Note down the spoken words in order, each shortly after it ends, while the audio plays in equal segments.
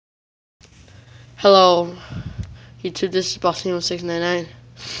Hello, YouTube. This is Boss81689.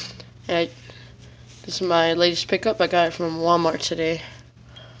 And this is my latest pickup. I got it from Walmart today.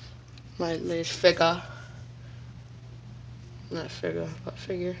 My latest figure. Not figure, but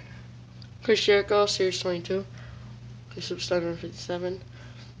figure. Chris Jericho, Series 22. This is 757.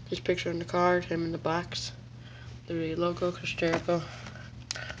 His picture on the card, him in the box. The logo, Chris Jericho.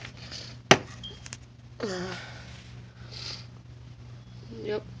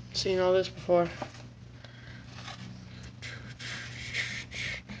 Yep, seen all this before.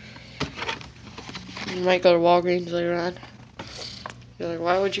 You might go to Walgreens later on. You're like,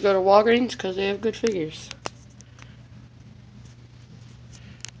 why would you go to Walgreens? Because they have good figures.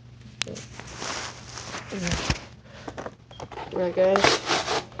 Alright, guys.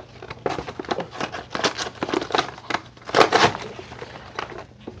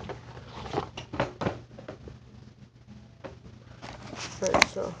 Alright,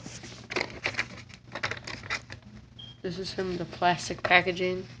 so this is from the plastic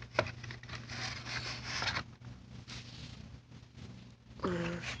packaging.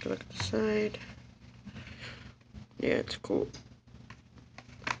 Look at the side. Yeah, it's cool.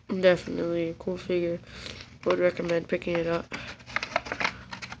 Definitely a cool figure. Would recommend picking it up.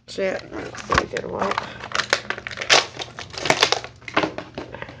 So yeah, let me get them out.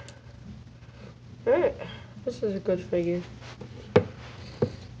 Alright, this is a good figure.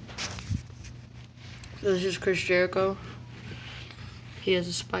 So this is Chris Jericho. He has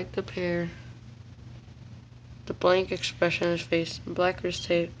a spiked up hair, the blank expression on his face, black wrist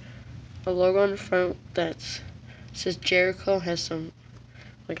tape, a logo on the front that says Jericho, has some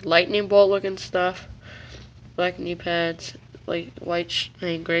like lightning bolt looking stuff, black knee pads, like white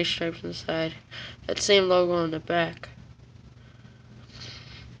and gray stripes on the side. That same logo on the back.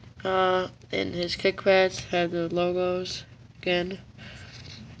 And his kick pads have the logos again,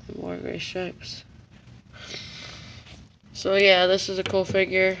 and more gray stripes. So yeah, this is a cool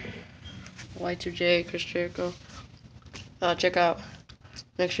figure. Y2J, Chris Jericho. Check out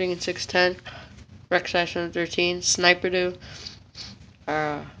Next Ring in 610, Rex 13, Sniper Do,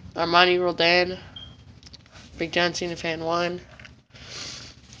 Armani Roldan, Big John Cena Fan 1.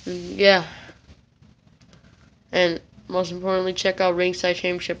 And yeah. And most importantly, check out Ringside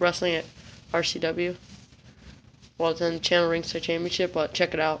Championship Wrestling at RCW. Well, it's on the channel Ringside Championship, but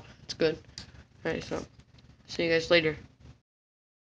check it out. It's good. Alright, so see you guys later.